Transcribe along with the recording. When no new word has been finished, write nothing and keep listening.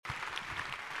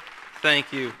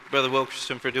Thank you, Brother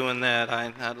Wilkerson, for doing that.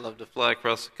 I'd love to fly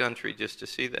across the country just to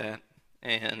see that.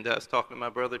 And I was talking to my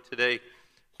brother today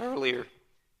earlier,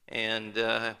 and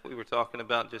we were talking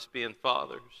about just being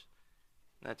fathers.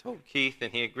 And I told Keith,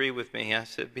 and he agreed with me. I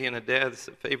said, being a dad is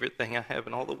the favorite thing I have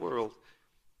in all the world.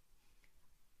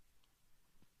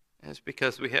 And it's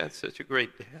because we had such a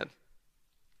great dad,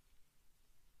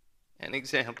 an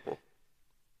example.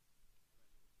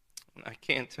 And I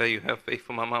can't tell you how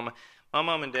faithful my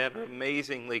mom and dad are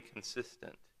amazingly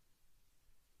consistent.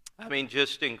 I mean,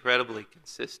 just incredibly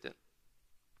consistent.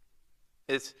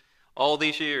 It's all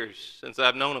these years since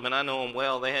I've known them, and I know them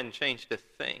well, they hadn't changed a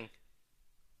thing.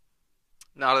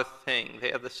 Not a thing.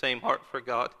 They have the same heart for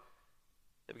God.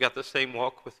 They've got the same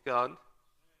walk with God.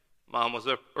 Mom was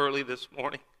up early this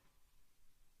morning,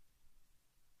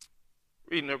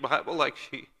 reading her Bible like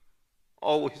she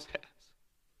always has.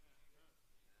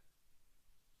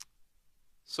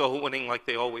 Soul winning like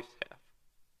they always have.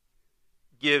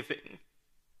 Giving,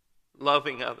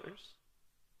 loving others,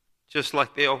 just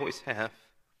like they always have.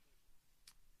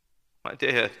 My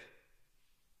dad,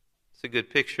 it's a good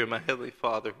picture of my Heavenly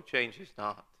Father who changes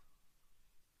not.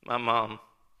 My mom,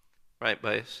 right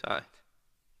by his side.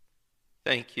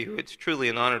 Thank you. It's truly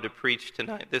an honor to preach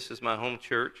tonight. This is my home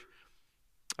church.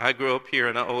 I grew up here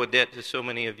and I owe a debt to so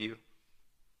many of you.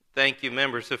 Thank you,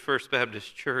 members of First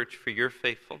Baptist Church, for your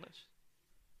faithfulness.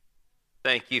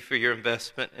 Thank you for your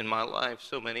investment in my life,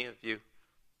 so many of you.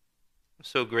 I'm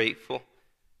so grateful.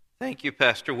 Thank you,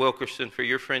 Pastor Wilkerson, for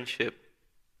your friendship,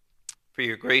 for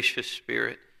your gracious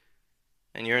spirit,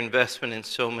 and your investment in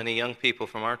so many young people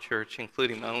from our church,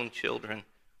 including my own children.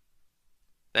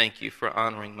 Thank you for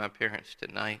honoring my parents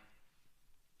tonight.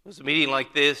 It was a meeting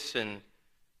like this in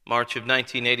March of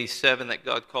 1987 that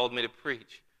God called me to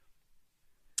preach.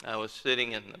 I was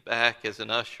sitting in the back as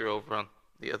an usher over on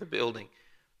the other building.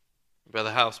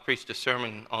 Brother House preached a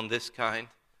sermon on this kind,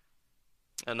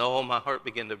 and oh, my heart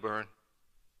began to burn.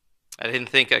 I didn't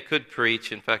think I could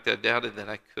preach. In fact, I doubted that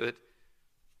I could.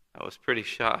 I was pretty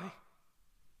shy.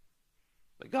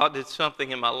 But God did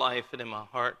something in my life and in my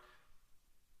heart.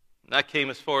 And I came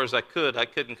as far as I could. I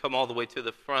couldn't come all the way to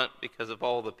the front because of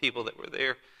all the people that were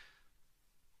there.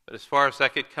 But as far as I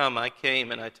could come, I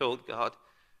came and I told God,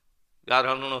 God, I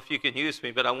don't know if you can use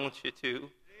me, but I want you to.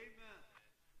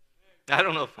 I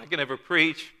don't know if I can ever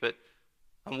preach, but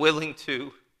I'm willing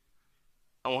to.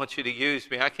 I want you to use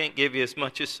me. I can't give you as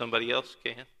much as somebody else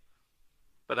can,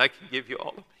 but I can give you all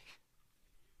of me.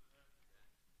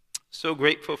 So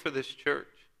grateful for this church,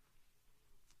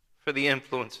 for the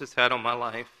influence it's had on my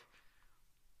life.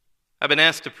 I've been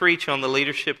asked to preach on the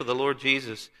leadership of the Lord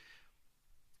Jesus.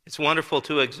 It's wonderful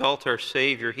to exalt our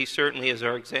Savior. He certainly is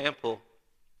our example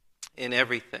in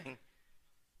everything.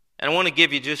 And I want to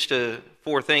give you just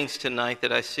 4 things tonight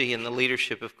that I see in the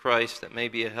leadership of Christ that may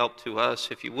be a help to us.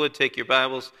 If you would, take your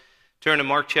Bibles, turn to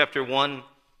Mark chapter 1.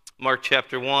 Mark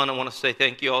chapter 1, I want to say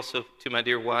thank you also to my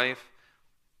dear wife.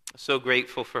 I'm so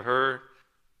grateful for her.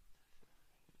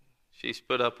 She's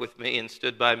put up with me and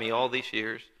stood by me all these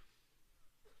years.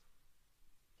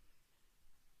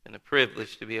 And a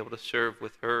privilege to be able to serve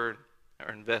with her,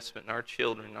 our investment in our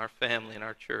children, our family, and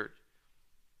our church.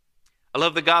 I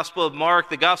love the Gospel of Mark.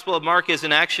 The Gospel of Mark is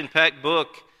an action-packed book,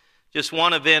 just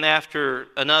one event after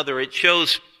another. It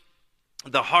shows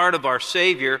the heart of our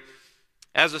Savior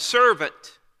as a servant.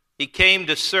 He came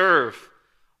to serve.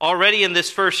 Already in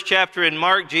this first chapter in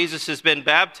Mark, Jesus has been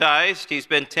baptized. He's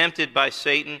been tempted by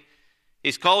Satan.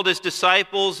 He's called his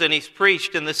disciples and he's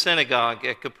preached in the synagogue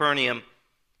at Capernaum.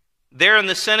 There in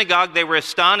the synagogue, they were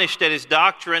astonished at his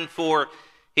doctrine, for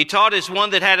he taught as one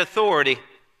that had authority.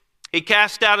 He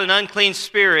cast out an unclean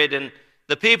spirit, and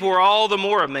the people were all the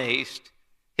more amazed.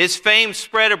 His fame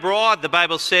spread abroad, the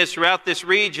Bible says, throughout this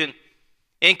region.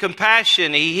 In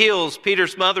compassion, he heals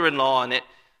Peter's mother-in-law, and at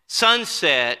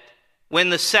sunset, when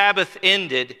the Sabbath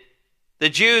ended, the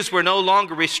Jews were no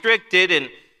longer restricted, and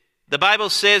the Bible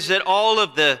says that all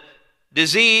of the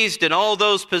diseased and all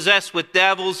those possessed with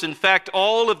devils, in fact,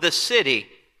 all of the city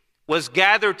was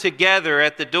gathered together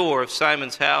at the door of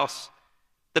Simon's house.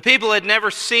 The people had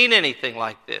never seen anything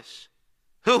like this.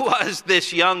 Who was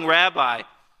this young rabbi?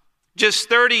 Just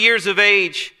 30 years of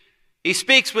age. He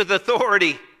speaks with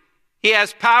authority. He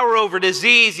has power over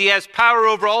disease. He has power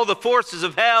over all the forces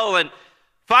of hell. And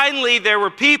finally, there were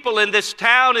people in this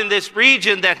town, in this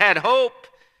region, that had hope.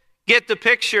 Get the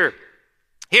picture.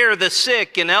 Here are the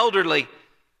sick and elderly,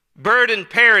 burdened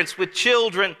parents with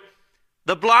children,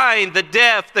 the blind, the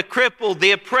deaf, the crippled,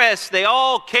 the oppressed. They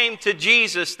all came to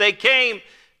Jesus. They came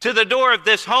to the door of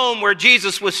this home where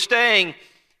Jesus was staying.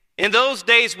 In those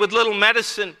days, with little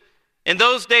medicine, In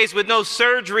those days with no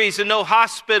surgeries and no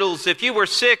hospitals, if you were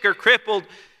sick or crippled,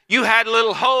 you had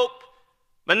little hope.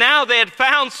 But now they had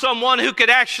found someone who could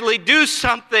actually do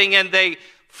something, and they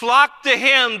flocked to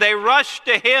him, they rushed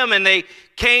to him, and they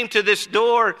came to this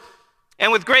door.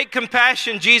 And with great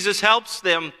compassion, Jesus helps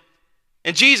them,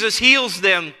 and Jesus heals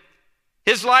them.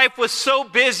 His life was so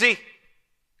busy.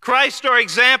 Christ, our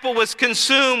example, was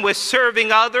consumed with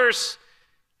serving others.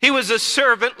 He was a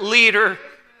servant leader.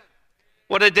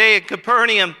 What a day in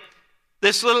Capernaum.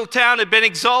 This little town had been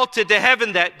exalted to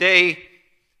heaven that day.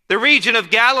 The region of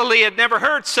Galilee had never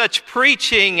heard such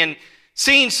preaching and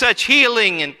seen such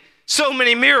healing and so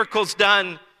many miracles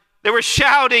done. They were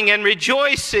shouting and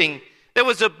rejoicing. There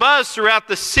was a buzz throughout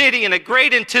the city and a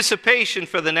great anticipation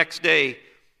for the next day.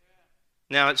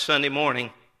 Now it's Sunday morning,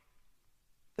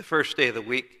 the first day of the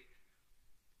week.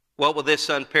 What will this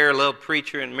unparalleled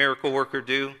preacher and miracle worker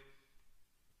do?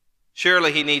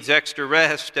 Surely he needs extra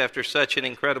rest after such an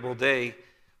incredible day.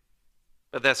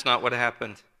 But that's not what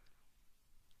happened.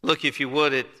 Look, if you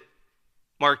would, at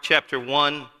Mark chapter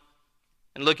 1,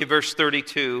 and look at verse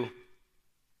 32.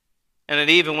 And at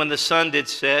even when the sun did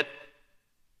set,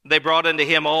 they brought unto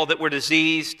him all that were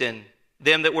diseased, and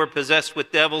them that were possessed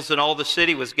with devils, and all the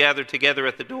city was gathered together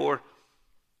at the door.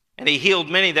 And he healed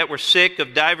many that were sick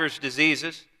of divers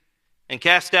diseases, and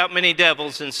cast out many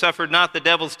devils, and suffered not the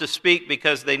devils to speak,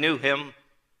 because they knew him.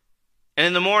 And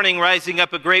in the morning, rising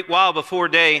up a great while before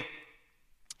day,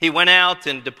 he went out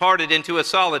and departed into a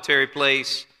solitary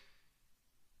place,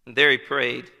 and there he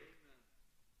prayed.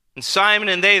 And Simon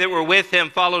and they that were with him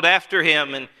followed after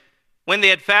him, and when they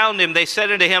had found him, they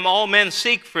said unto him, All men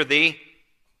seek for thee.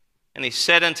 And he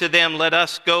said unto them, Let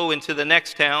us go into the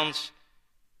next towns,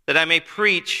 that I may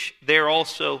preach there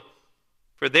also.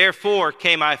 For therefore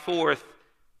came I forth.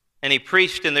 And he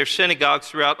preached in their synagogues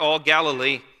throughout all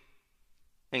Galilee,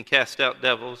 and cast out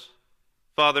devils.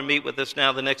 Father, meet with us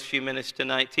now the next few minutes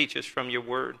tonight. Teach us from your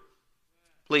word.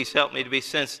 Please help me to be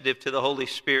sensitive to the Holy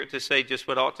Spirit, to say just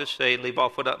what ought to say and leave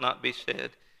off what ought not be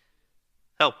said.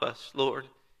 Help us, Lord,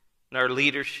 in our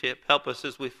leadership. Help us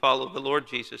as we follow the Lord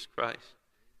Jesus Christ.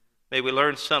 May we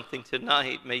learn something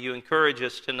tonight. May you encourage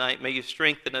us tonight. May you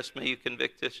strengthen us. May you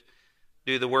convict us.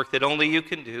 Do the work that only you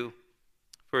can do.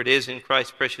 For it is in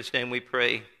Christ's precious name we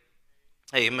pray.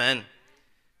 Amen.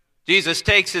 Jesus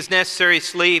takes his necessary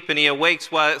sleep, and he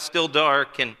awakes while it's still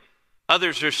dark and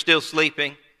others are still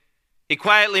sleeping. He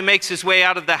quietly makes his way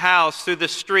out of the house through the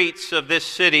streets of this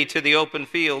city to the open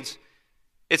fields.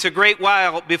 It's a great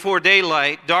while before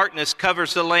daylight. Darkness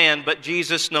covers the land, but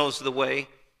Jesus knows the way.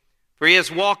 For he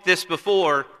has walked this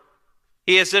before.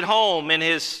 He is at home in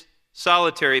his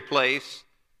solitary place.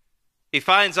 He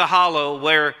finds a hollow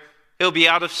where he'll be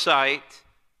out of sight.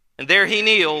 And there he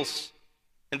kneels.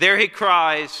 And there he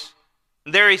cries.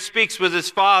 And there he speaks with his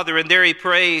Father. And there he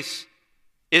prays.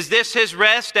 Is this his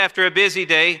rest after a busy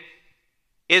day?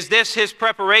 Is this his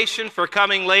preparation for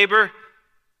coming labor?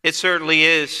 It certainly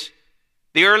is.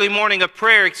 The early morning of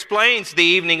prayer explains the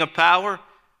evening of power.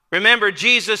 Remember,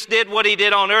 Jesus did what he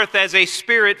did on earth as a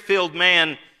spirit-filled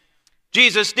man.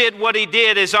 Jesus did what he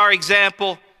did as our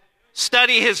example.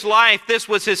 Study his life. This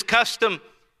was his custom.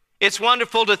 It's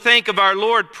wonderful to think of our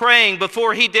Lord praying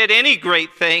before he did any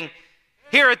great thing.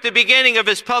 Here at the beginning of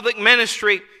his public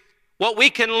ministry, what we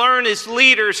can learn as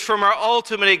leaders from our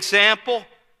ultimate example.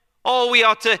 Oh, we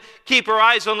ought to keep our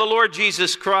eyes on the Lord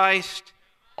Jesus Christ.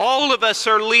 All of us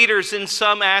are leaders in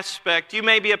some aspect. You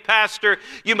may be a pastor,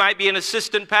 you might be an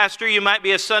assistant pastor, you might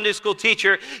be a Sunday school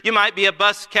teacher, you might be a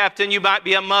bus captain, you might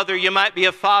be a mother, you might be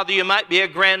a father, you might be a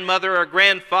grandmother or a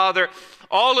grandfather.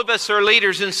 All of us are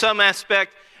leaders in some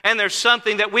aspect, and there's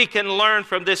something that we can learn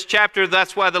from this chapter.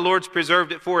 That's why the Lord's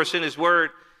preserved it for us in his word.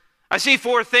 I see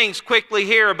four things quickly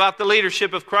here about the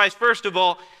leadership of Christ. First of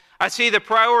all, I see the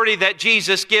priority that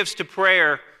Jesus gives to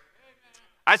prayer.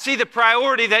 I see the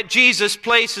priority that Jesus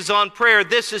places on prayer.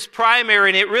 This is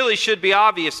primary, and it really should be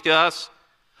obvious to us.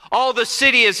 All the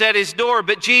city is at his door,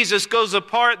 but Jesus goes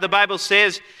apart, the Bible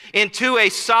says, into a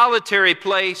solitary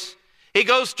place. He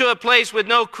goes to a place with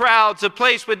no crowds, a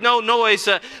place with no noise,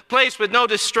 a place with no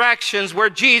distractions,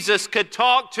 where Jesus could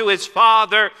talk to his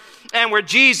Father, and where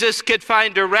Jesus could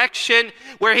find direction,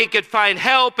 where he could find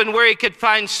help, and where he could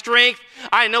find strength.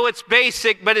 I know it's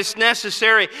basic, but it's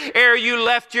necessary. Ere you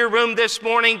left your room this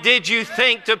morning, did you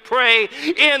think to pray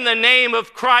in the name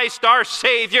of Christ our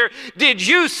Savior? Did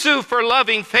you sue for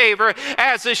loving favor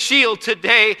as a shield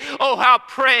today? Oh, how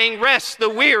praying rests the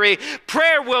weary.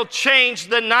 Prayer will change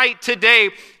the night today.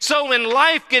 So when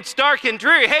life gets dark and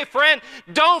dreary, hey friend,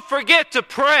 don't forget to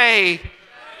pray.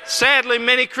 Sadly,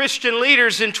 many Christian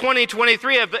leaders in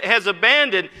 2023 has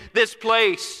abandoned this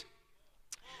place.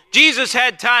 Jesus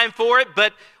had time for it,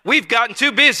 but we've gotten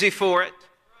too busy for it.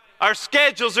 Our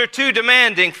schedules are too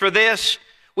demanding for this.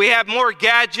 We have more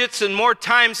gadgets and more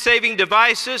time-saving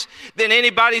devices than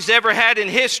anybody's ever had in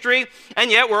history, and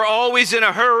yet we're always in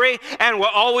a hurry, and we're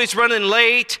always running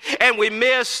late, and we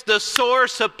miss the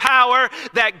source of power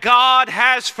that God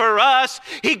has for us.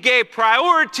 He gave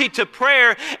priority to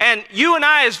prayer, and you and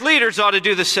I as leaders ought to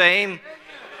do the same.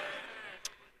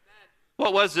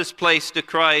 What was this place to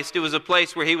Christ? It was a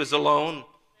place where he was alone.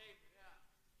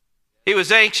 He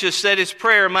was anxious that his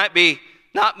prayer might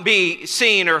not be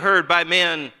seen or heard by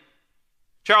men.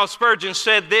 Charles Spurgeon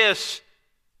said this,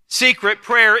 secret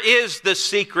prayer is the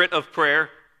secret of prayer.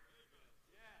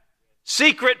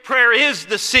 Secret prayer is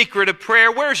the secret of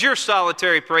prayer. Where's your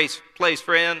solitary place,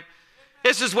 friend?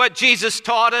 This is what Jesus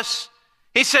taught us.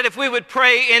 He said if we would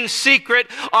pray in secret,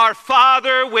 our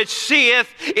Father which seeth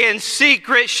in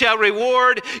secret shall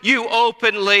reward you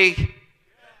openly.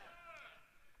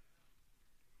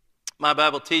 My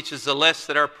Bible teaches the less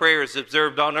that our prayer is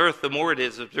observed on earth, the more it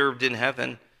is observed in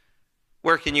heaven.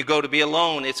 Where can you go to be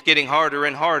alone? It's getting harder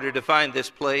and harder to find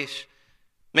this place.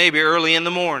 Maybe early in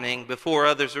the morning before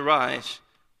others arise.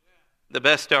 The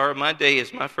best hour of my day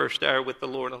is my first hour with the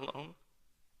Lord alone.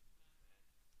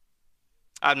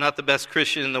 I'm not the best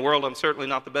Christian in the world. I'm certainly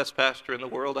not the best pastor in the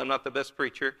world. I'm not the best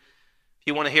preacher. If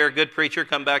you want to hear a good preacher,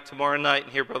 come back tomorrow night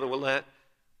and hear Brother Willett.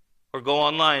 Or go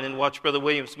online and watch Brother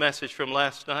Williams' message from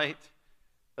last night.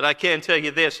 But I can tell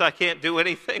you this, I can't do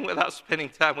anything without spending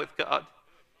time with God.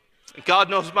 God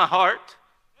knows my heart.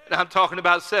 And I'm talking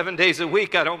about 7 days a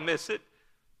week, I don't miss it.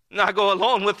 And I go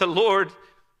alone with the Lord.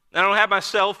 I don't have my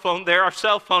cell phone there. Our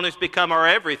cell phone has become our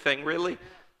everything, really. It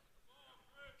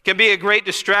can be a great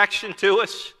distraction to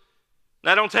us.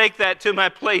 And I don't take that to my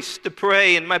place to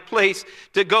pray and my place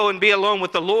to go and be alone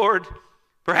with the Lord.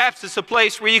 Perhaps it's a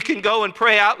place where you can go and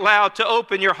pray out loud to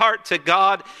open your heart to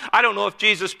God. I don't know if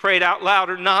Jesus prayed out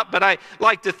loud or not, but I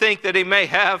like to think that he may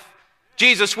have.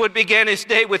 Jesus would begin his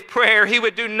day with prayer. He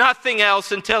would do nothing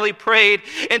else until he prayed,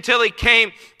 until he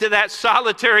came to that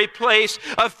solitary place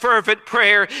of fervent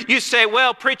prayer. You say,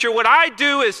 well, preacher, what I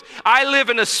do is I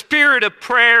live in a spirit of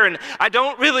prayer and I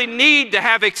don't really need to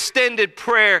have extended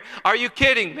prayer. Are you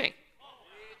kidding me?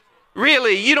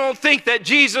 Really, you don't think that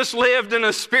Jesus lived in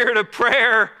a spirit of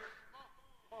prayer?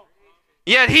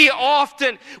 Yet he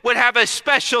often would have a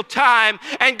special time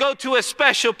and go to a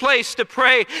special place to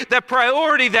pray. The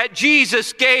priority that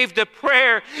Jesus gave to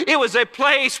prayer, it was a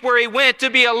place where he went to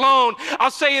be alone.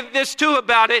 I'll say this too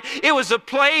about it. It was a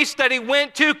place that he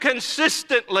went to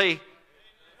consistently.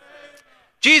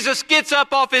 Jesus gets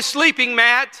up off his sleeping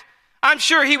mat. I'm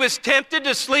sure he was tempted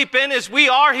to sleep in as we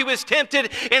are. He was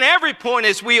tempted in every point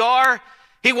as we are.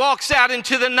 He walks out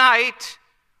into the night,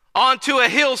 onto a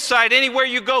hillside. Anywhere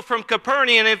you go from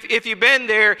Capernaum, if you've been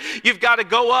there, you've got to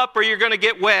go up or you're going to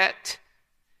get wet.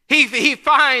 He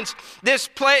finds this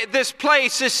place,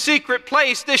 this secret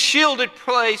place, this shielded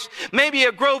place, maybe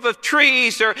a grove of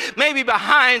trees or maybe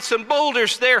behind some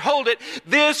boulders there. Hold it.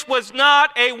 This was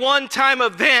not a one-time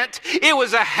event. It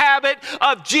was a habit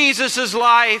of Jesus'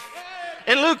 life.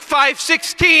 In Luke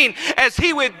 5:16, as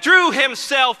he withdrew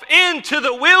himself into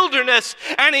the wilderness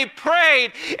and he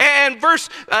prayed, and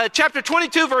chapter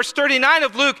 22, verse 39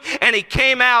 of Luke, and he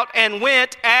came out and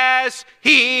went as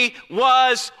he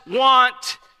was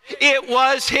wont. It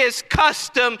was his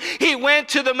custom. He went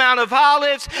to the Mount of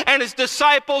Olives, and his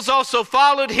disciples also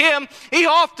followed him. He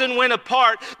often went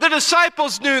apart. The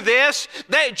disciples knew this.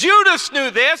 Judas knew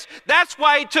this. That's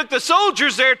why he took the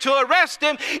soldiers there to arrest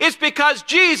him. It's because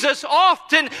Jesus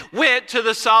often went to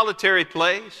the solitary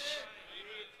place.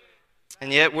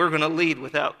 And yet we're going to lead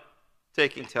without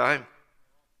taking time.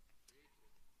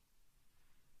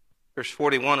 Verse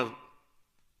 41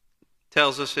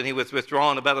 tells us, and he was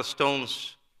withdrawn about a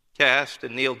stone's cast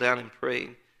and kneeled down and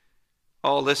prayed.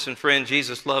 Oh, listen, friend,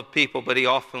 Jesus loved people, but he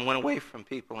often went away from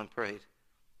people and prayed.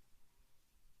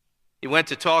 He went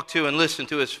to talk to and listen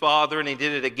to his Father, and he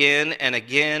did it again and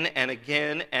again and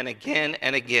again and again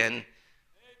and again.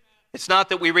 It's not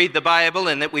that we read the Bible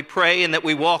and that we pray and that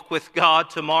we walk with God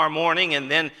tomorrow morning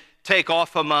and then take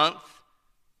off a month.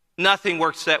 Nothing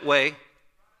works that way.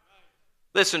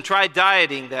 Listen, try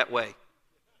dieting that way.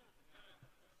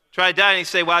 Try dieting and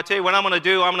say, well, I'll tell you what I'm going to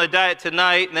do. I'm going to diet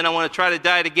tonight, and then I want to try to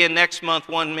diet again next month,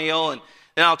 one meal, and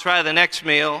then I'll try the next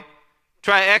meal.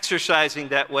 Try exercising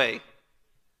that way.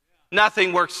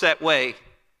 Nothing works that way.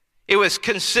 It was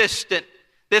consistent.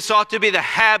 This ought to be the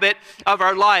habit of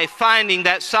our life, finding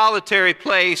that solitary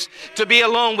place to be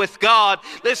alone with God.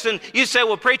 Listen, you say,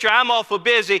 well, preacher, I'm awful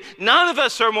busy. None of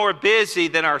us are more busy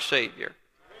than our Savior.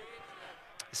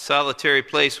 The solitary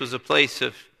place was a place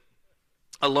of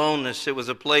aloneness. It was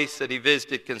a place that he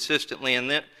visited consistently. And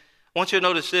then I want you to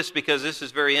notice this, because this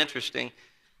is very interesting.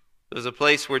 It was a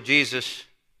place where Jesus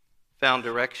found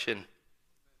direction.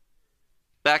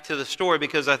 Back to the story,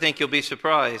 because I think you'll be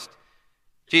surprised.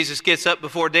 Jesus gets up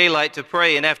before daylight to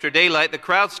pray, and after daylight, the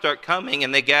crowds start coming,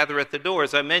 and they gather at the door.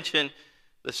 As I mentioned,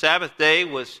 the Sabbath day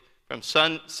was from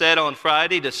sunset on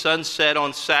Friday to sunset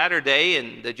on Saturday,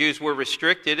 and the Jews were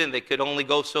restricted, and they could only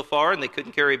go so far, and they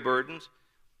couldn't carry burdens.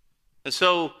 And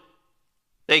so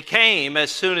they came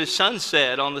as soon as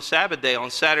sunset on the Sabbath day. On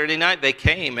Saturday night, they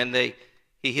came, and he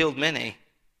healed many.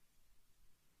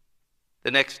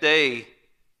 The next day,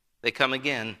 they come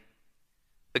again.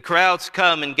 The crowds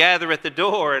come and gather at the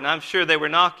door, and I'm sure they were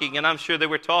knocking, and I'm sure they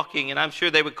were talking, and I'm sure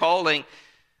they were calling.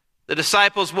 The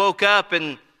disciples woke up,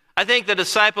 and I think the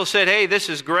disciples said, hey, this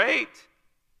is great.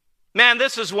 Man,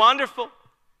 this is wonderful.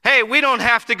 Hey, we don't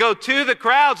have to go to the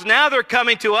crowds. Now they're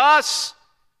coming to us.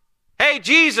 Hey,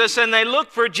 Jesus, and they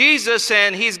look for Jesus,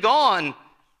 and he's gone.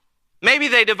 Maybe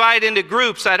they divide into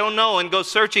groups, I don't know, and go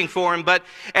searching for him, but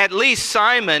at least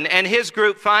Simon and his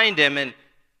group find him. And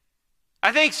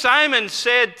I think Simon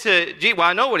said to Jesus, well,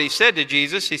 I know what he said to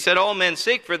Jesus. He said, all men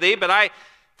seek for thee, but I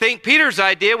think Peter's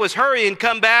idea was hurry and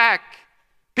come back.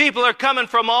 People are coming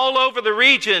from all over the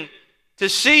region to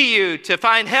see you, to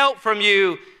find help from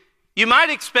you. You might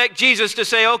expect Jesus to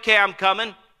say, okay, I'm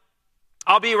coming.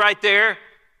 I'll be right there.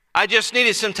 I just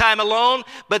needed some time alone,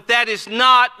 but that is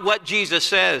not what Jesus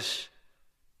says.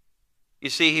 You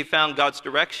see, he found God's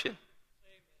direction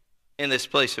in this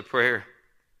place of prayer.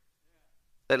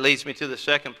 That leads me to the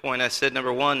second point. I said,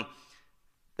 number one,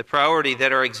 the priority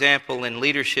that our example in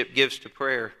leadership gives to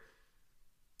prayer.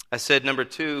 I said, number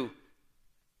two,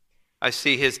 I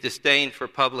see his disdain for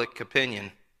public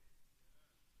opinion.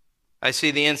 I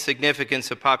see the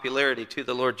insignificance of popularity to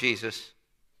the Lord Jesus.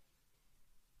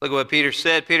 Look at what Peter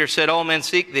said. Peter said, all men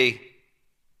seek thee.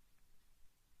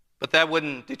 But that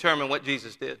wouldn't determine what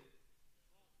Jesus did.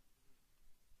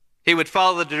 He would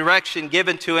follow the direction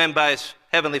given to him by his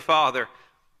heavenly Father,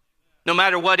 no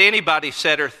matter what anybody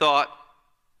said or thought.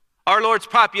 Our Lord's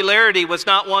popularity was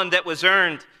not one that was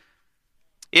earned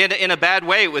in a bad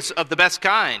way. It was of the best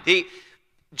kind.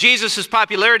 Jesus'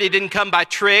 popularity didn't come by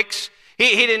tricks.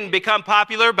 He didn't become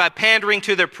popular by pandering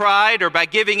to their pride or by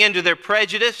giving in to their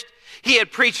prejudice. He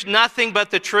had preached nothing but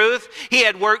the truth. He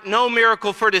had worked no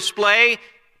miracle for display,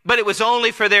 but it was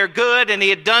only for their good, and he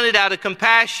had done it out of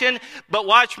compassion. But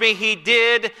watch me, he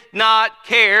did not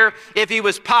care if he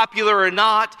was popular or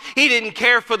not. He didn't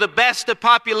care for the best of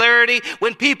popularity.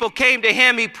 When people came to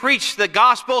him, he preached the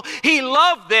gospel. He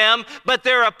loved them, but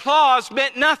their applause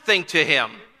meant nothing to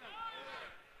him.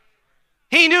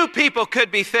 He knew people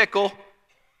could be fickle,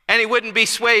 and he wouldn't be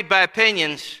swayed by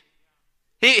opinions.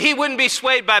 He wouldn't be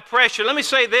swayed by pressure. Let me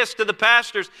say this to the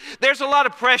pastors. There's a lot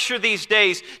of pressure these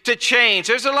days to change.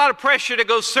 There's a lot of pressure to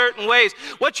go certain ways.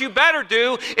 What you better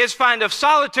do is find a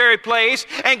solitary place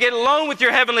and get alone with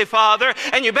your Heavenly Father,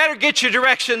 and you better get your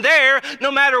direction there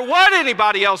no matter what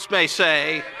anybody else may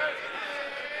say.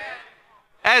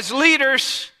 As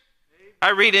leaders, I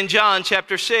read in John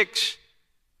chapter 6,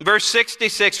 verse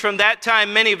 66, from that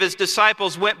time many of his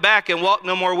disciples went back and walked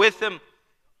no more with him.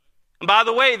 And by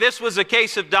the way, this was a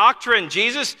case of doctrine.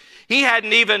 Jesus, he hadn't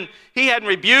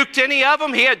rebuked any of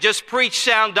them. He had just preached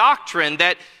sound doctrine,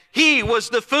 that he was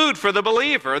the food for the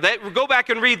believer. Go back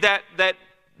and read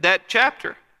that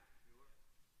chapter.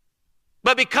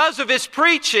 But because of his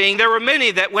preaching, there were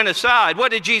many that went aside. What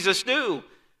did Jesus do?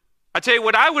 I tell you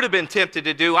what I would have been tempted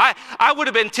to do. I would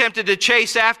have been tempted to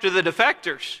chase after the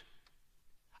defectors.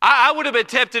 I would have been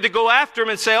tempted to go after him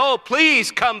and say, oh,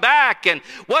 please come back, and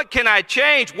what can I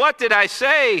change? What did I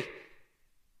say?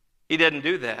 He didn't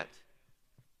do that.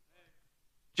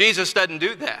 Jesus doesn't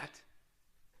do that.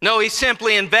 No, he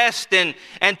simply invested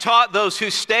and taught those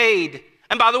who stayed.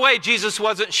 And by the way, Jesus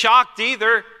wasn't shocked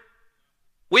either.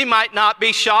 We might not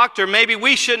be shocked, or maybe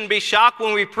we shouldn't be shocked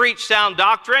when we preach sound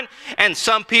doctrine and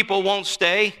some people won't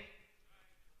stay.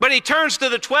 But he turns to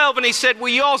the 12 and he said, will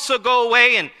you also go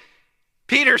away? And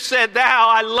Peter said,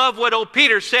 I love what old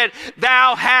Peter said,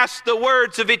 thou hast the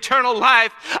words of eternal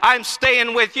life. I'm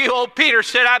staying with you. Old Peter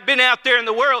said, I've been out there in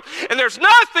the world, and there's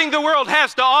nothing the world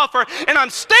has to offer, and I'm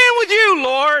staying with you,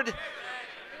 Lord.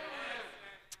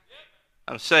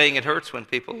 I'm saying it hurts when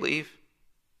people leave.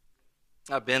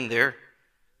 I've been there.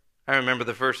 I remember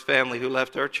the first family who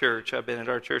left our church. I've been at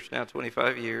our church now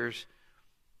 25 years.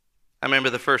 I remember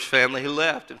the first family who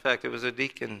left. In fact, it was a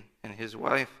deacon and his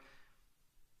wife.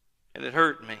 And it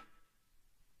hurt me.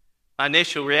 My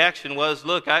initial reaction was,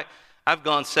 look, I've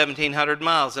gone 1,700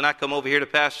 miles, and I come over here to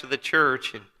pastor the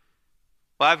church, and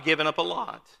well, I've given up a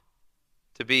lot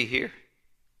to be here.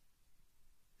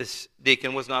 This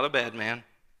deacon was not a bad man,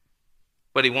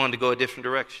 but he wanted to go a different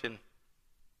direction.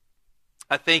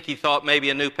 I think he thought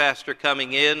maybe a new pastor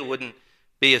coming in wouldn't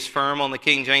be as firm on the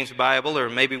King James Bible,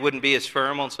 or maybe wouldn't be as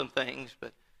firm on some things,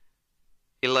 but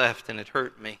he left and it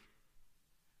hurt me.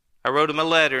 I wrote him a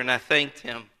letter and I thanked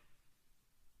him.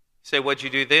 He said, "What'd you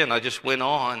do then?" I just went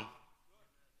on.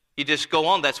 You just go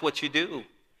on. That's what you do.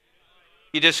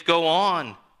 You just go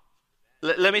on.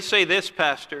 Let me say this,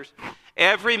 pastors.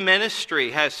 Every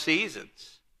ministry has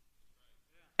seasons.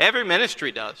 Every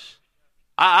ministry does.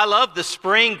 I love the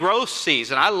spring growth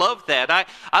season. I love that.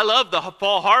 I love the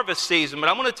fall harvest season. But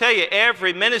I'm going to tell you,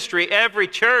 every ministry, every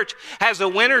church has a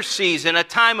winter season, a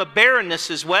time of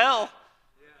barrenness as well.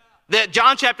 That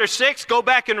John chapter 6, go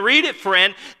back and read it,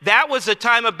 friend. That was a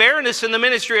time of barrenness in the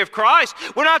ministry of Christ.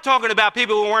 We're not talking about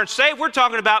people who weren't saved. We're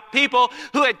talking about people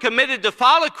who had committed to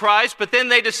follow Christ, but then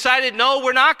they decided, no,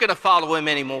 we're not going to follow him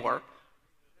anymore.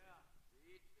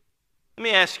 Let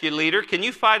me ask you, leader, can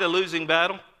you fight a losing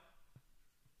battle?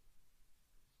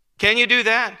 Can you do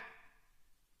that?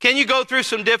 Can you go through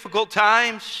some difficult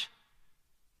times?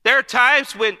 There are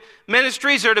times when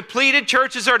ministries are depleted,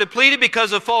 churches are depleted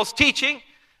because of false teaching,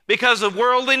 because of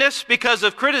worldliness, because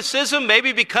of criticism,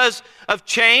 maybe because of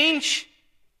change.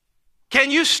 Can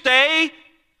you stay?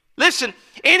 Listen,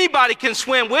 anybody can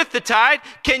swim with the tide.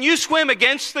 Can you swim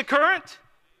against the current?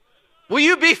 Will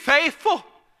you be faithful?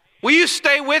 Will you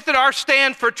stay with it? Our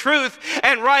stand for truth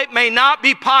and right may not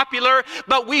be popular,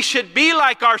 but we should be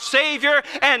like our Savior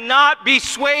and not be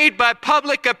swayed by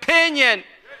public opinion.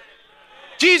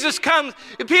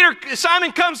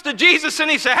 Simon comes to Jesus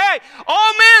and he said, "Hey,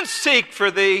 all men seek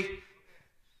for thee.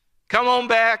 Come on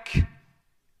back."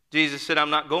 Jesus said,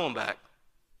 "I'm not going back."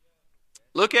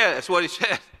 Look at it. That's what he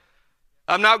said.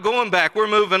 I'm not going back. We're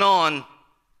moving on.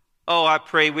 Oh, I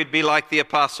pray we'd be like the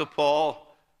Apostle Paul.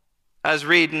 I was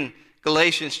reading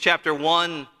Galatians chapter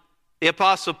 1. The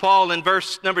Apostle Paul in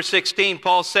verse number 16,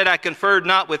 Paul said, "I conferred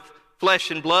not with flesh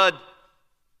and blood."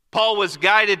 Paul was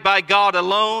guided by God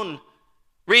alone.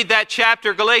 Read that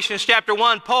chapter, Galatians chapter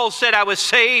 1. Paul said, "I was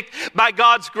saved by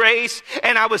God's grace,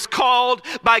 and I was called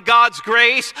by God's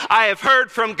grace. I have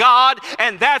heard from God,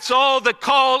 and that's all the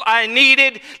call I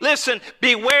needed." Listen,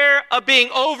 beware of being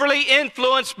overly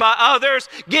influenced by others.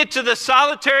 Get to the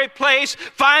solitary place,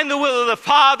 find the will of the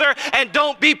Father, and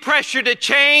don't be pressured to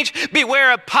change.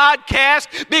 Beware of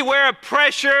podcasts. Beware of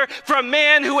pressure from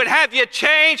men who would have you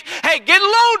change. Hey, get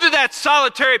alone to that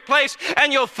solitary place,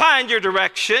 and you'll find your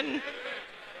direction.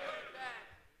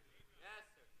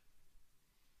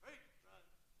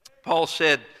 Paul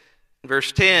said in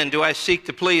verse 10, "Do I seek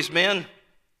to please men?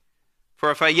 For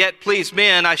if I yet please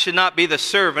men, I should not be the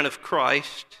servant of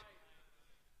Christ."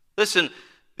 Listen,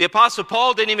 the Apostle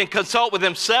Paul didn't even consult with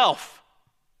himself.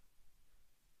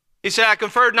 He said, "I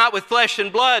conferred not with flesh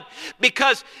and blood,"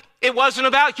 because it wasn't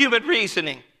about human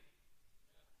reasoning.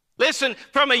 Listen,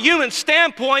 from a human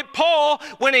standpoint, Paul,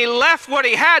 when he left what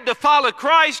he had to follow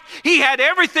Christ, he had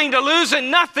everything to lose and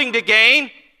nothing to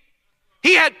gain.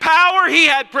 He had power, he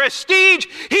had prestige,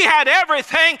 he had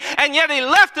everything, and yet he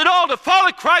left it all to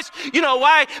follow Christ. You know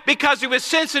why? Because he was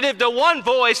sensitive to one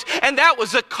voice, and that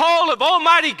was the call of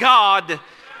Almighty God.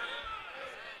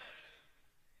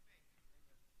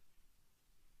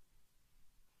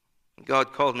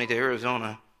 God called me to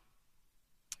Arizona.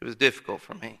 It was difficult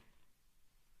for me.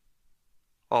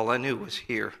 All I knew was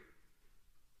here.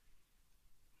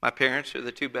 My parents are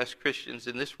the two best Christians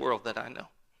in this world that I know.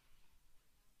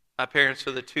 My parents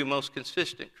are the two most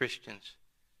consistent Christians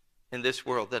in this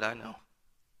world that I know.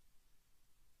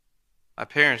 My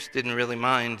parents didn't really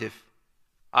mind if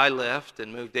I left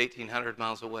and moved 1,800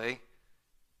 miles away,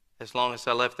 as long as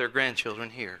I left their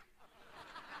grandchildren here.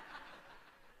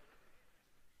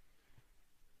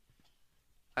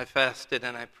 I fasted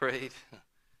and I prayed.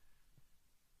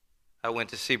 I went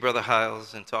to see Brother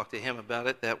Hiles and talked to him about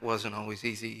it. That wasn't always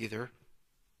easy either.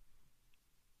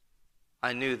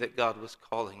 I knew that God was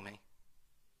calling me.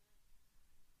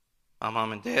 My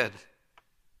mom and dad,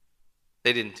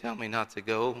 they didn't tell me not to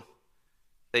go.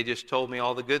 They just told me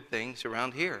all the good things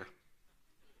around here.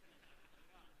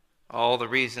 All the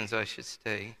reasons I should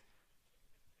stay.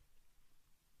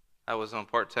 I was on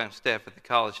part-time staff at the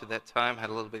college at that time,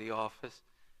 had a little bitty office,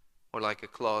 more like a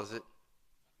closet.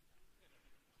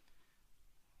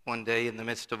 One day, in the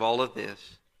midst of all of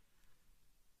this,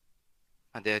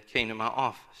 my dad came to my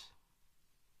office.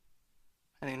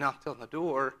 And he knocked on the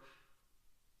door.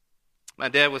 My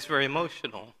dad was very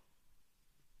emotional.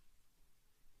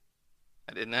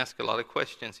 I didn't ask a lot of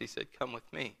questions. He said, "Come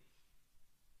with me."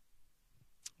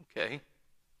 Okay.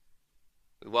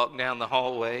 We walked down the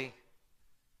hallway,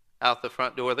 out the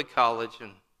front door of the college,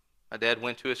 and My dad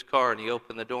went to his car and he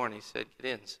opened the door and he said,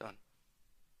 "Get in, son."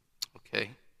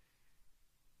 Okay.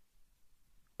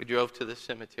 We drove to the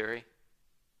cemetery.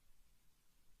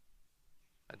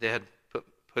 My dad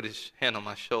put his hand on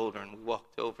my shoulder and we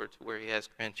walked over to where he has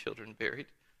grandchildren buried.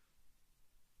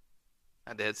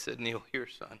 My dad said, "Kneel here,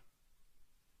 son."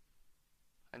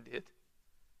 I did.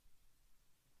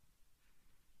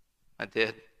 My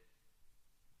dad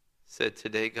said,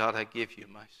 "Today, God, I give you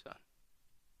my son.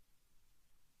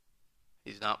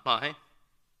 He's not mine.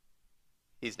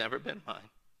 He's never been mine.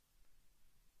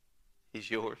 He's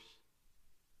yours.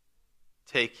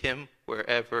 Take him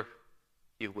wherever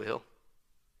you will."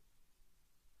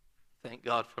 Thank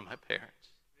God for my parents.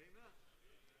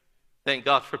 Thank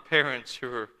God for parents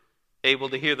who are able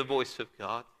to hear the voice of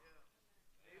God.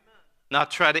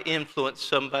 Not try to influence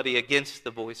somebody against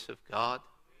the voice of God.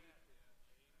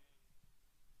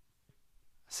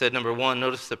 I said number one,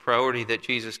 notice the priority that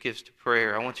Jesus gives to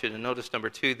prayer. I want you to notice number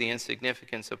two, the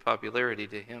insignificance of popularity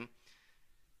to him.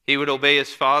 He would obey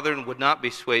his Father and would not be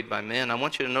swayed by men. I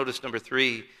want you to notice number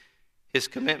three, his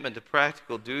commitment to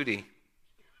practical duty.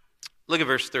 Look at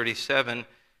verse 37.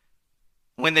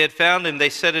 When they had found him, they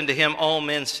said unto him, "All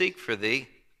men seek for thee."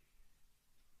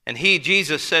 And he,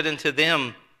 Jesus, said unto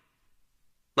them,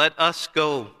 "Let us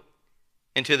go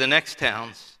into the next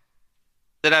towns,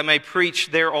 that I may preach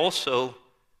there also,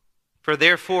 for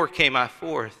therefore came I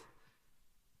forth."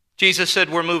 Jesus said,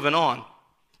 we're moving on.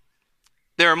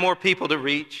 There are more people to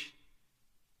reach.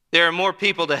 There are more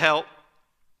people to help.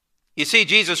 You see,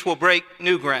 Jesus will break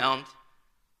new ground.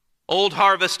 Old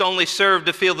harvest only served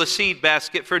to fill the seed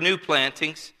basket for new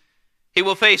plantings. He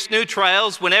will face new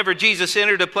trials. Whenever Jesus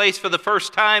entered a place for the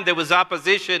first time, there was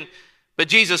opposition, but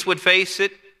Jesus would face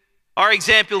it. Our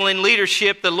example in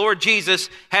leadership, the Lord Jesus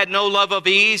had no love of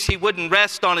ease. He wouldn't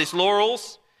rest on his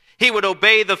laurels. He would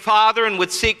obey the Father and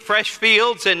would seek fresh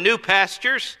fields and new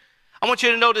pastures. I want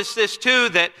you to notice this too,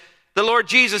 that the Lord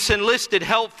Jesus enlisted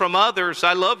help from others.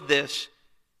 I love this.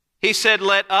 He said,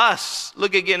 "Let us,"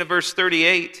 look again at verse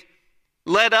 38,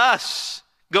 "let us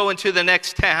go into the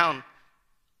next town.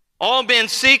 All men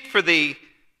seek for thee."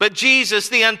 But Jesus,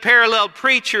 the unparalleled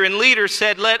preacher and leader,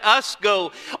 said, "Let us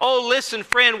go." Oh, listen,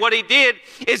 friend, what he did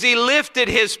is he lifted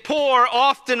his poor,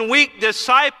 often weak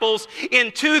disciples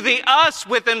into the us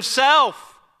with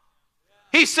himself.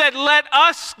 He said, "Let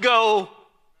us go."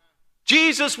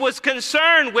 Jesus was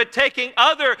concerned with taking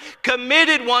other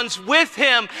committed ones with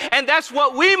him, and that's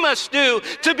what we must do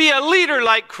to be a leader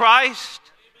like Christ.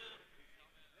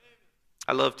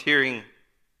 I loved hearing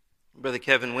Brother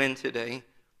Kevin Wynn today.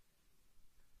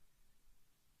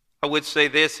 I would say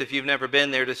this, if you've never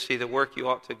been there to see the work, you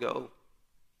ought to go.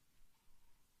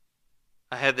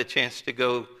 I had the chance to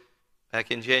go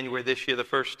back in January this year the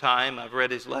first time. I've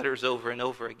read his letters over and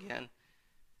over again.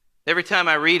 Every time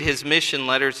I read his mission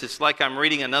letters, it's like I'm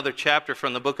reading another chapter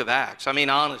from the book of Acts. I mean,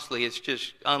 honestly, it's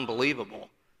just unbelievable.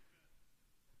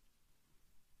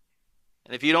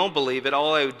 And if you don't believe it,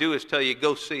 all I would do is tell you,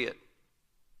 go see it.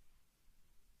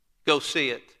 Go see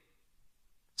it.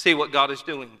 See what God is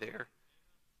doing there.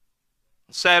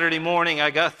 Saturday morning, I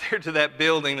got there to that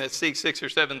building that seats 6,000 or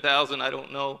 7,000, I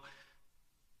don't know.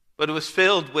 But it was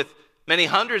filled with many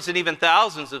hundreds and even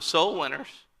thousands of soul winners.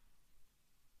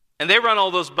 And they run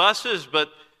all those buses,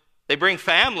 but they bring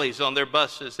families on their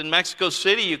buses. In Mexico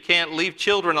City, you can't leave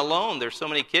children alone. There's so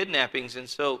many kidnappings, and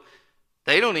so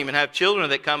they don't even have children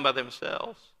that come by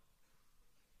themselves.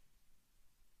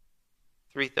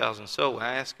 3,000 soul winners.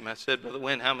 I asked him, I said, "Brother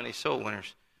Wynn, how many soul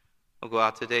winners will go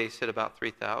out today?" He said, "About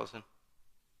 3,000.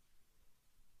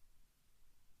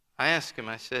 I asked him,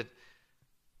 I said,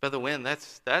 "Brother Wynn,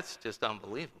 that's just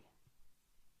unbelievable.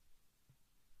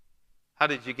 How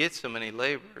did you get so many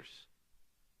laborers?"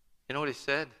 You know what he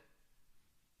said?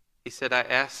 He said, "I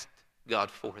asked God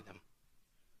for them."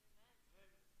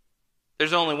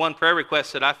 There's only one prayer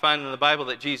request that I find in the Bible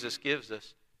that Jesus gives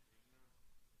us.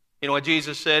 You know what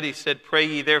Jesus said? He said, "Pray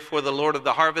ye therefore the Lord of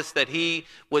the harvest that he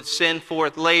would send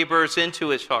forth laborers into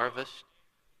his harvest."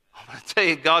 I'm going to tell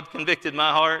you, God convicted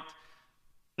my heart.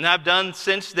 And I've done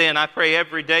since then. I pray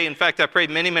every day. In fact, I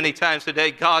prayed many, many times a day.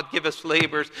 God, give us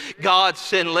laborers. God,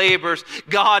 send laborers.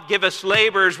 God, give us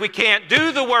laborers. We can't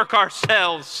do the work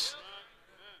ourselves.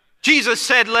 Jesus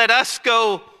said, "Let us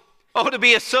go." Oh, to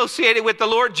be associated with the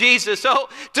Lord Jesus. Oh,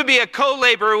 to be a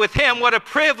co-laborer with him. What a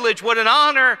privilege. What an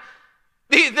honor.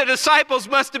 The disciples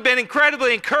must have been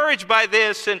incredibly encouraged by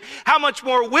this, and how much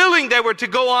more willing they were to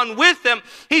go on with them.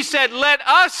 He said, "Let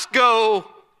us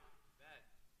go."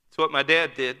 It's what my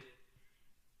dad did.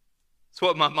 It's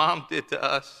what my mom did to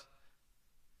us.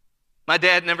 My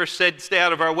dad never said, "Stay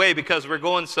out of our way because we're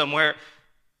going somewhere."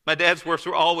 My dad's words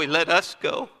were always, "Let us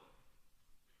go."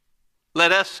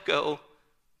 Let us go.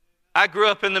 I grew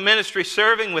up in the ministry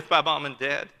serving with my mom and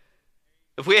dad.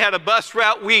 If we had a bus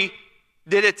route, we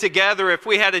did it together. If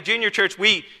we had a junior church,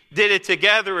 we did it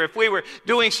together. If we were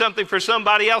doing something for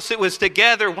somebody else, it was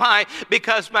together. Why?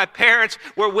 Because my parents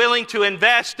were willing to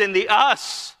invest in the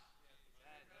us.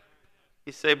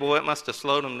 You say, boy, it must have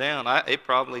slowed them down. It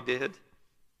probably did.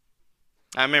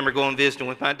 I remember going visiting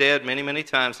with my dad many, many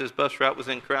times. His bus route was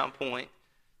in Crown Point.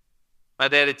 My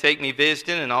dad would take me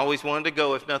visiting and always wanted to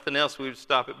go. If nothing else, we would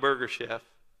stop at Burger Chef.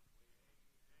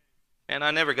 And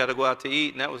I never got to go out to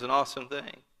eat, and that was an awesome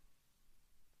thing.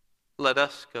 Let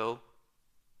us go.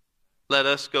 Let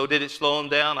us go. Did it slow them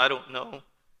down? I don't know.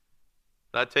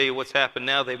 But I tell you what's happened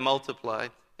now. They've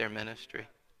multiplied their ministry.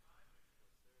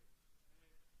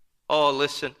 Oh,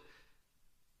 listen.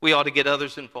 We ought to get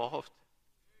others involved.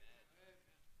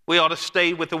 We ought to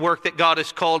stay with the work that God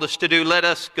has called us to do. Let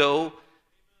us go.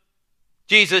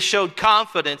 Jesus showed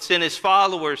confidence in his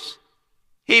followers.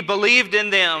 He believed in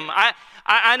them.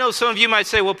 I know some of you might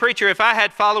say, well, preacher, if I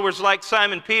had followers like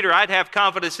Simon Peter, I'd have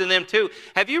confidence in them too.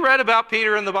 Have you read about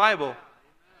Peter in the Bible?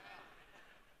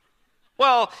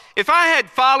 Well, if I had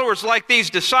followers like these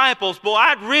disciples, boy,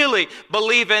 I'd really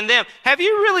believe in them. Have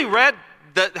you read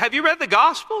the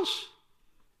Gospels?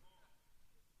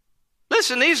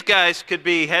 Listen, these guys could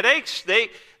be headaches.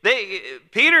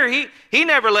 Peter, he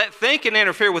never let thinking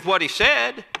interfere with what he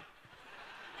said.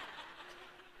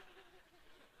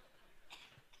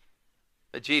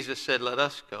 But Jesus said, let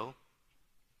us go.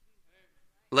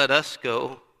 Let us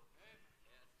go.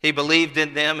 He believed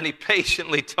in them and he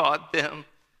patiently taught them.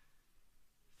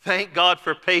 Thank God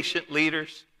for patient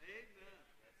leaders.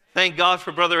 Thank God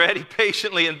for Brother Eddie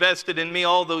patiently invested in me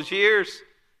all those years.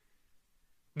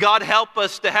 God help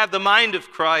us to have the mind of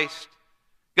Christ.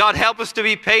 God help us to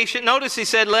be patient. Notice he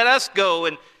said, let us go.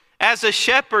 And as a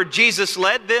shepherd, Jesus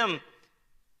led them.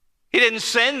 He didn't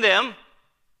send them.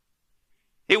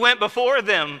 He went before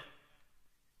them.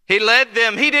 He led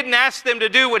them. He didn't ask them to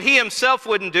do what he himself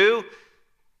wouldn't do.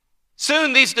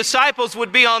 Soon these disciples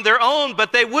would be on their own,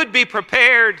 but they would be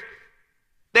prepared.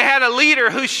 They had a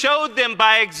leader who showed them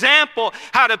by example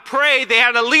how to pray. They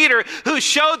had a leader who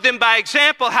showed them by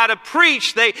example how to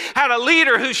preach. They had a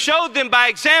leader who showed them by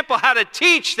example how to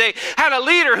teach. They had a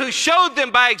leader who showed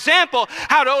them by example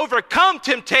how to overcome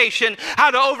temptation,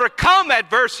 how to overcome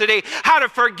adversity, how to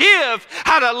forgive,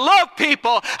 how to love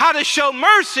people, how to show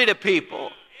mercy to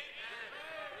people.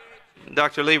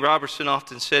 Dr. Lee Robertson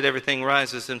often said everything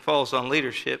rises and falls on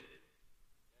leadership.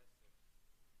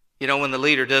 You know, when the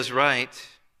leader does right,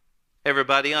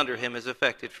 everybody under him is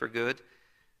affected for good.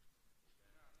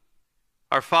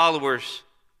 Our followers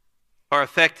are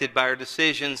affected by our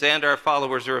decisions, and our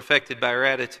followers are affected by our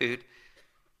attitude.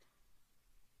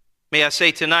 May I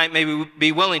say tonight, may we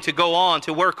be willing to go on,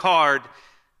 to work hard,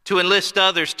 to enlist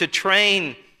others, to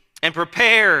train and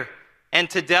prepare, and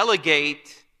to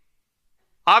delegate.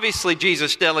 Obviously,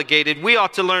 Jesus delegated. We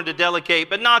ought to learn to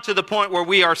delegate, but not to the point where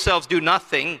we ourselves do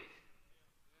nothing.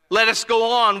 Let us go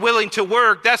on, willing to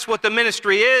work. That's what the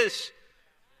ministry is.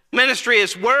 Ministry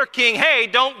is working. Hey,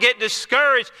 don't get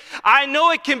discouraged. I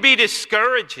know it can be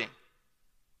discouraging.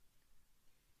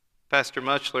 Pastor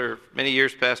Muchler, many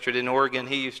years pastored in Oregon,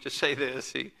 he used to say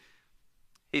this.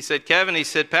 He said, Kevin, he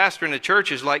said, pastoring a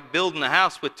church is like building a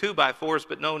house with 2x4s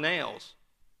but no nails.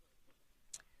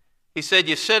 He said,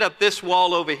 you set up this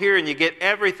wall over here and you get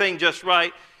everything just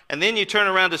right. And then you turn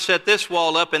around to set this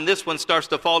wall up and this one starts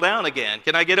to fall down again.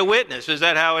 Can I get a witness? Is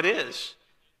that how it is?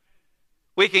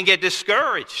 We can get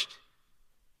discouraged.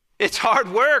 It's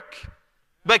hard work,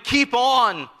 but keep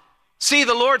on. See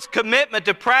the Lord's commitment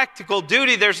to practical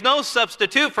duty. There's no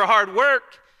substitute for hard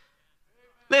work.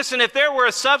 Listen, if there were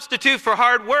a substitute for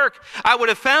hard work, I would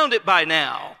have found it by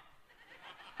now.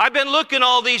 I've been looking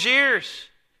all these years.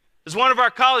 As one of our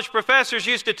college professors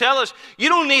used to tell us, you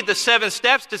don't need the 7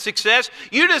 steps to success.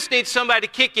 You just need somebody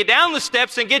to kick you down the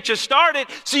steps and get you started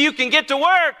so you can get to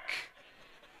work.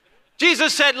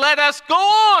 Jesus said, let us go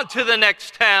on to the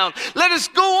next town. Let us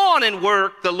go on and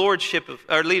work the leadership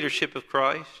of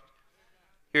Christ.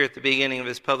 Here at the beginning of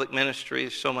his public ministry,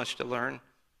 there's so much to learn. I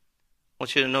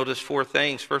want you to notice 4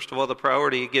 things. First of all, the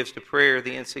priority he gives to prayer,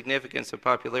 the insignificance of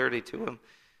popularity to him.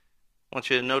 I want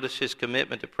you to notice his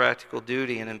commitment to practical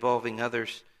duty and involving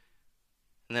others.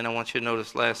 And then I want you to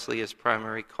notice, lastly, his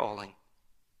primary calling.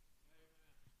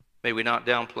 May we not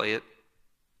downplay it.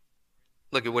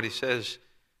 Look at what he says.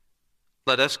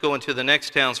 Let us go into the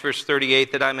next towns, verse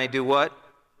 38, that I may do what?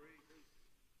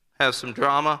 Have some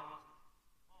drama.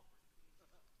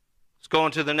 Let's go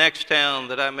into the next town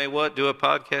that I may what? Do a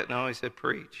podcast? No, he said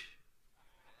preach.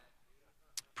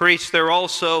 Preach there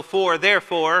also, for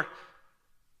therefore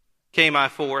came I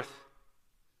forth.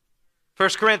 1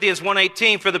 Corinthians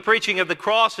 1:18, for the preaching of the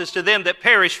cross is to them that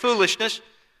perish foolishness,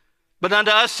 but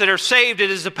unto us that are saved it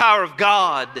is the power of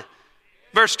God.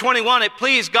 Verse 21, it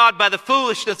pleased God by the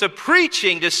foolishness of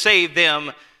preaching to save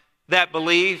them that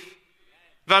believe.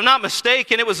 If I'm not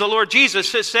mistaken, it was the Lord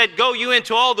Jesus that said, go you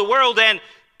into all the world and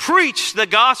preach the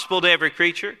gospel to every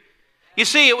creature. You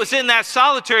see, it was in that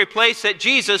solitary place that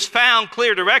Jesus found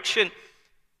clear direction.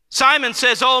 Simon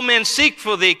says, all men seek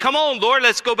for thee. Come on, Lord,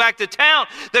 let's go back to town.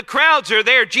 The crowds are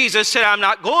there. Jesus said, I'm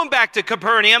not going back to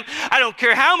Capernaum. I don't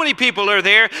care how many people are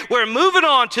there. We're moving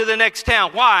on to the next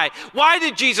town. Why? Why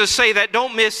did Jesus say that?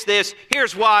 Don't miss this.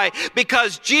 Here's why.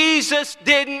 Because Jesus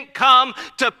didn't come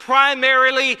to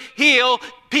primarily heal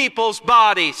people's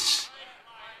bodies.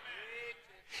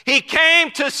 He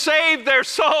came to save their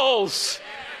souls.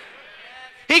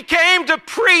 He came to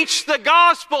preach the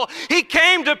gospel. He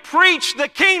came to preach the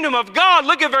kingdom of God.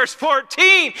 Look at verse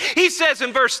 14. He says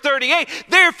in verse 38,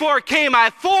 therefore came I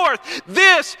forth.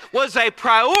 This was a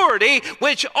priority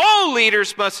which all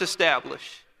leaders must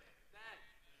establish.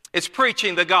 It's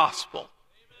preaching the gospel.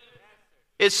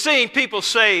 It's seeing people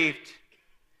saved.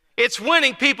 It's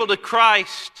winning people to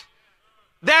Christ.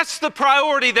 That's the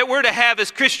priority that we're to have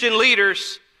as Christian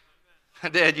leaders. My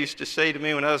dad used to say to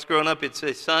me when I was growing up, he'd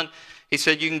say, son, he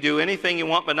said, you can do anything you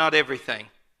want, but not everything.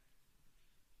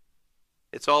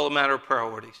 It's all a matter of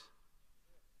priorities.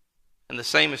 And the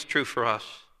same is true for us.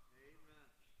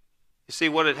 You see,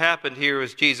 what had happened here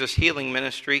was Jesus' healing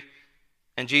ministry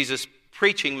and Jesus'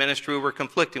 preaching ministry were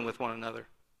conflicting with one another.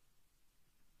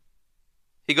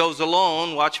 He goes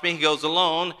alone, watch me, he goes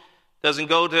alone, doesn't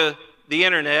go to the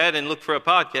internet and look for a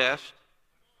podcast.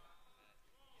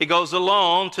 He goes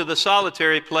alone to the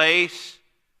solitary place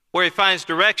where he finds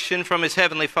direction from his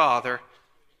heavenly Father.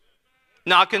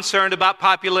 Not concerned about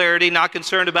popularity, not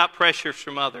concerned about pressures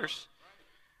from others.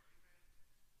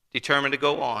 Determined to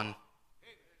go on.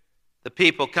 The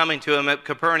people coming to him at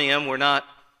Capernaum were not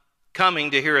coming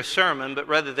to hear a sermon, but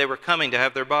rather they were coming to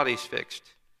have their bodies fixed.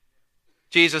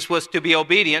 Jesus was to be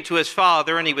obedient to his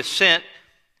Father, and he was sent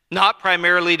not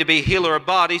primarily to be healer of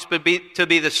bodies, but to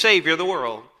be the Savior of the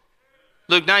world.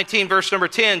 Luke 19, verse number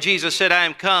 10, Jesus said, I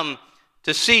am come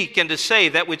to seek and to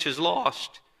save that which is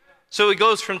lost. So he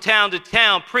goes from town to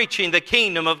town preaching the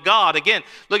kingdom of God. Again,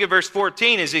 look at verse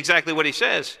 14 is exactly what he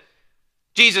says.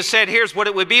 Jesus said, here's what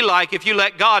it would be like if you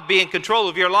let God be in control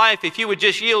of your life, if you would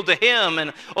just yield to him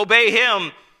and obey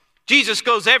him. Jesus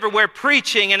goes everywhere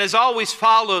preaching and is always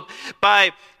followed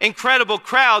by incredible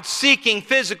crowds seeking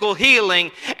physical healing.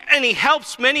 And he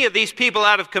helps many of these people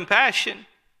out of compassion.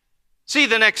 See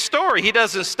the next story. He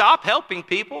doesn't stop helping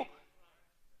people.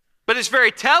 But it's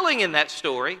very telling in that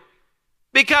story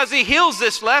because he heals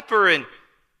this leper and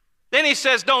then he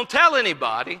says, don't tell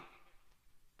anybody.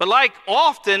 But like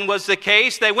often was the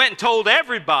case, they went and told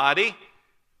everybody.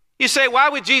 You say, why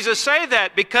would Jesus say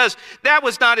that? Because that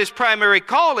was not his primary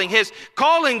calling. His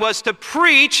calling was to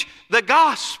preach the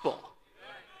gospel.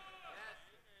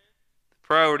 The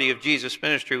priority of Jesus'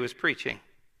 ministry was preaching.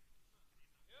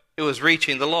 It was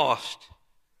reaching the lost.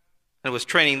 And it was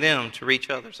training them to reach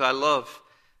others. I love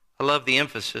the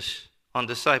emphasis on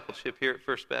discipleship here at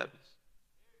First Baptist.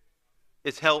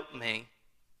 It's helped me.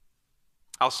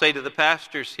 I'll say to the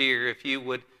pastors here, if you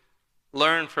would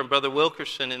learn from Brother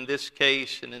Wilkerson in this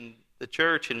case and in the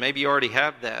church, and maybe you already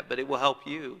have that, but it will help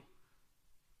you.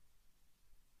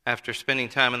 After spending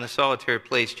time in the solitary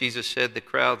place, Jesus said, the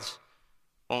crowds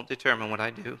won't determine what I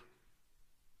do.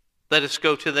 Let us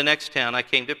go to the next town. I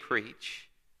came to preach.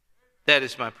 That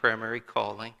is my primary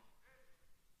calling.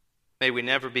 May we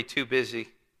never be too busy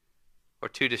or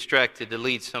too distracted to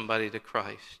lead somebody to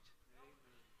Christ.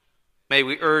 May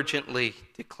we urgently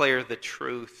declare the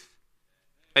truth.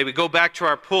 May we go back to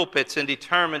our pulpits and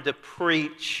determine to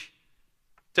preach.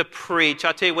 To preach.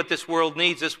 I'll tell you what this world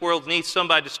needs. This world needs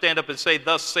somebody to stand up and say,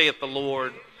 thus saith the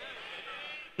Lord.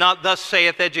 Not thus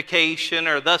saith education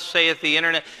or thus saith the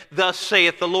internet. Thus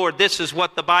saith the Lord. This is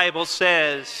what the Bible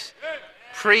says.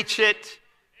 Preach it.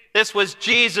 This was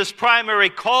Jesus' primary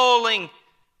calling,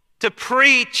 to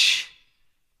preach.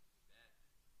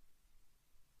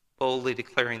 Boldly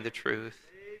declaring the truth.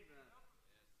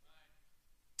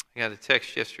 I got a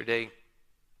text yesterday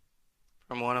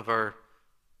from one of our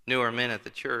newer men at the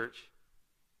church.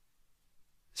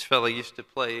 This fellow used to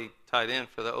play tight end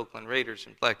for the Oakland Raiders.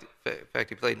 In fact,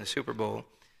 he played in the Super Bowl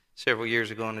several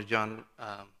years ago under John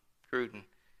Gruden.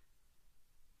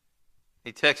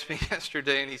 He texted me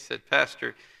yesterday and he said,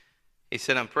 Pastor, he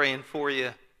said, I'm praying for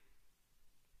you.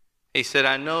 He said,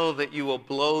 I know that you will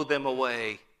blow them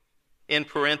away, in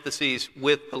parentheses,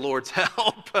 with the Lord's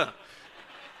help.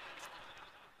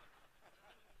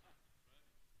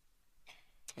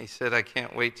 He said, I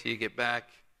can't wait till you get back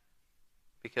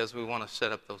because we want to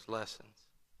set up those lessons.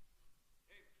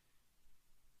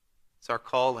 It's our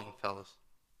calling, fellas.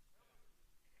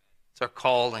 It's our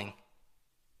calling.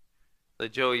 Brother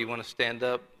Joey, you want to stand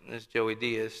up? This is Joey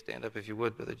Diaz. Stand up if you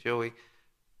would, Brother Joey.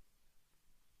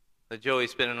 Brother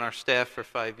Joey's been in our staff for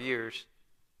 5 years.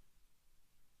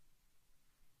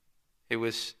 It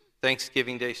was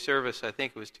Thanksgiving Day service, I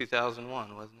think it was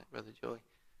 2001, wasn't it, Brother Joey?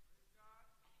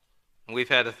 And we've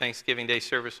had a Thanksgiving Day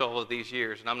service all of these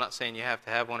years, and I'm not saying you have to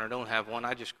have one or don't have one.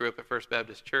 I just grew up at First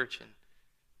Baptist Church, and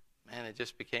man, it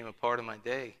just became a part of my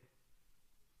day.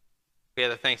 We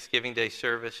had a Thanksgiving Day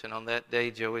service, and on that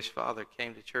day, Joey's father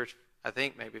came to church, I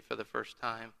think maybe for the first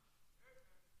time.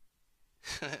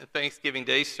 Thanksgiving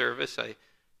Day service, I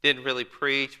didn't really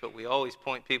preach, but we always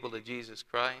point people to Jesus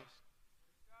Christ.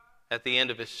 At the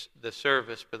end of the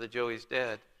service, Brother Joey's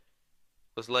dad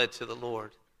was led to the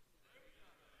Lord.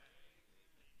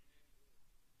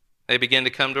 They began to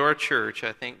come to our church.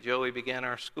 I think Joey began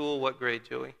our school. What grade,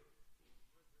 Joey?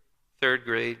 3rd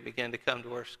grade, began to come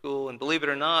to our school. And believe it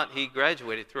or not, he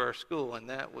graduated through our school, and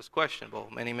that was questionable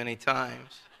many, many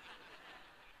times.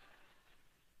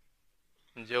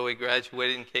 And Joey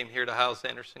graduated and came here to Hyles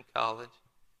Anderson College.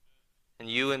 And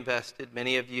you invested,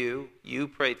 many of you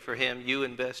prayed for him, you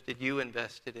invested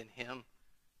in him.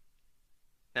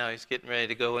 Now he's getting ready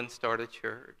to go and start a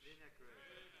church.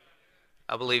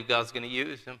 I believe God's going to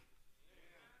use him.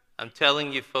 I'm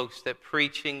telling you folks that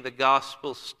preaching the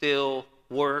gospel still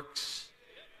works.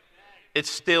 It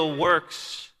still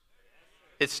works.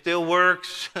 It still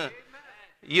works.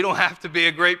 You don't have to be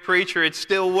a great preacher. It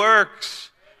still works.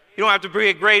 You don't have to be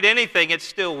a great anything. It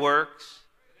still works.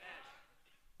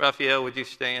 Raphael, would you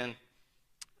stand?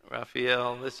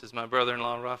 Raphael, this is my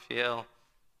brother-in-law, Raphael.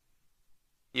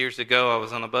 Years ago, I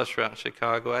was on a bus route in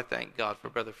Chicago. I thank God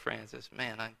for Brother Francis.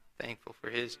 Man, I'm thankful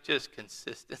for his just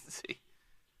consistency.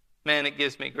 Man, it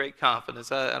gives me great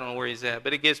confidence. I don't know where he's at,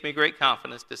 but it gives me great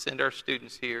confidence to send our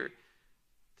students here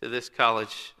to this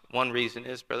college. One reason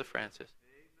is Brother Francis.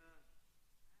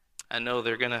 I know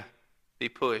they're going to be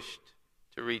pushed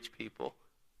to reach people,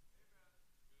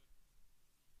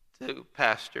 to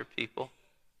pastor people,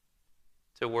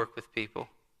 to work with people.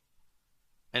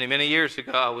 Many, many years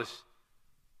ago, I was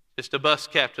just a bus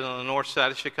captain on the north side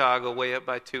of Chicago, way up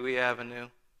by Toohey Avenue,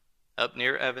 up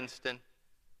near Evanston.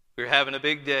 We were having a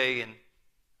big day, and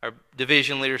our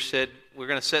division leader said, we're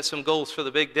going to set some goals for the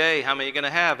big day. How many are you going to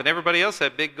have? And everybody else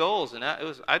had big goals, and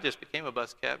I just became a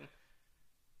bus captain.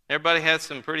 Everybody had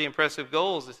some pretty impressive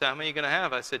goals. They said, how many are you going to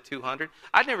have? I said 200.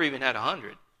 I'd never even had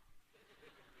 100.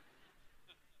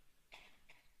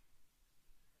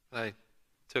 I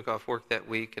took off work that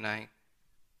week, and I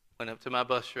went up to my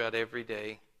bus route every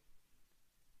day.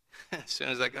 As soon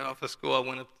as I got off of school, I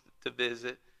went up to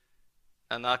visit.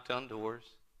 I knocked on doors.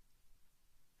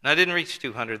 And I didn't reach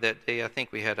 200 that day. I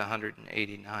think we had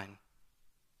 189.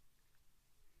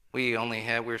 We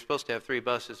were supposed to have 3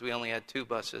 buses. We only had 2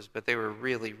 buses, but they were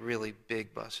really, really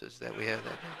big buses that we had that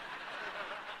day.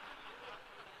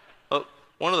 Well,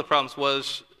 one of the problems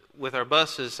was with our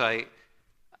buses, I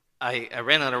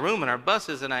ran out of room in our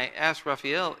buses, and I asked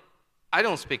Raphael, I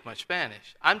don't speak much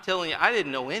Spanish. I'm telling you, I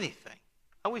didn't know anything.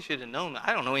 I wish you'd have known me.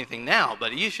 I don't know anything now,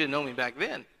 but you should have known me back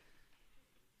then.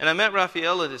 And I met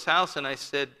Raphael at his house, and I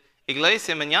said,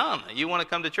 Iglesia mañana, you want to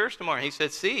come to church tomorrow? And he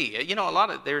said, sí. You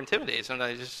know, they're intimidated.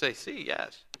 Sometimes I just say, sí,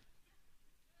 yes.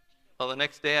 Well, the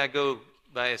next day I go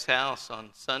by his house on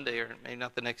Sunday, or maybe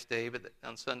not the next day, but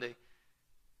on Sunday.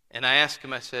 And I asked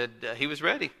him, I said, he was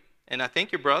ready. And I think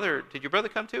did your brother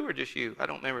come too, or just you? I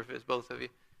don't remember if it was both of you.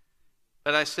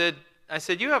 But I said,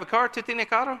 you have a car? ¿Tú tienes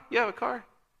carro? You have a car?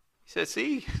 He said,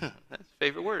 sí. That's his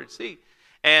favorite word, sí.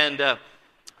 And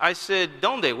I said,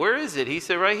 ¿Dónde? Where is it? He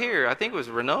said, right here. I think it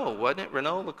was Renault, wasn't it?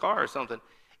 Renault, the car or something.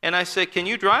 And I said, can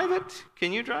you drive it?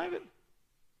 Can you drive it?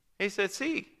 He said,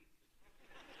 sí.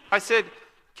 I said,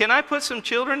 can I put some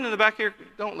children in the back of your...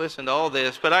 Don't listen to all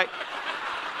this, but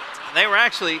they were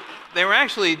actually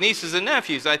nieces and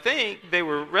nephews, I think. They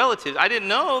were relatives. I didn't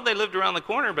know they lived around the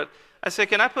corner, but I said,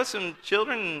 can I put some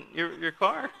children in your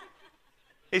car?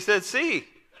 He said, sí.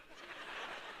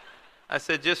 I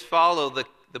said, just follow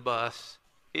the bus.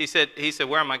 He said,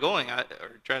 where am I going? I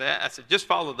said, just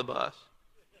follow the bus.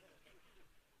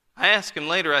 I asked him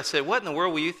later, I said, what in the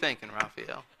world were you thinking,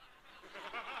 Raphael?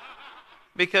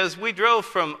 Because we drove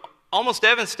from almost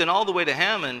Evanston all the way to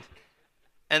Hammond,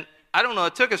 and I don't know,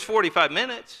 it took us 45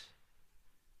 minutes.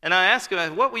 And I asked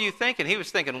him, what were you thinking? He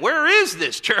was thinking, where is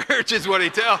this church, is what he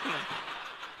tells me.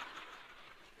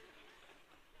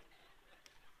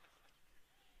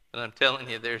 But I'm telling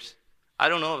you, I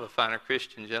don't know of a finer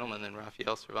Christian gentleman than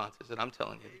Rafael Cervantes, and I'm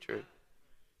telling you the truth.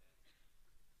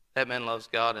 That man loves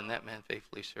God, and that man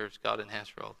faithfully serves God and has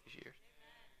for all these years.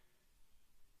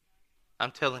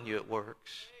 I'm telling you it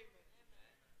works.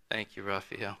 Thank you,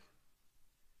 Raphael.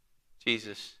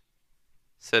 Jesus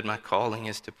said, my calling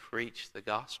is to preach the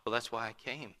gospel. That's why I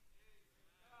came.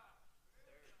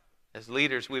 As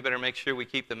leaders, we better make sure we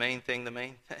keep the main thing the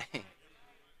main thing.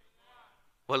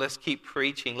 Well, let's keep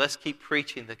preaching. Let's keep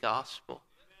preaching the gospel.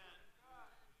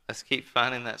 Let's keep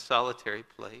finding that solitary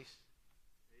place.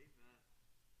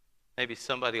 Maybe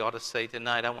somebody ought to say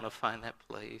tonight, I want to find that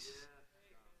place.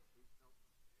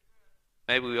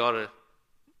 Maybe we ought to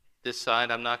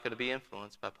decide I'm not going to be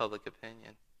influenced by public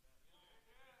opinion.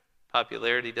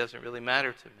 Popularity doesn't really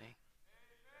matter to me.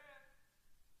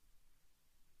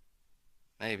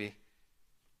 Maybe,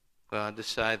 well, I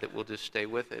decide that we'll just stay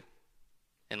with it,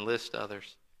 enlist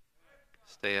others,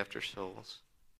 stay after souls.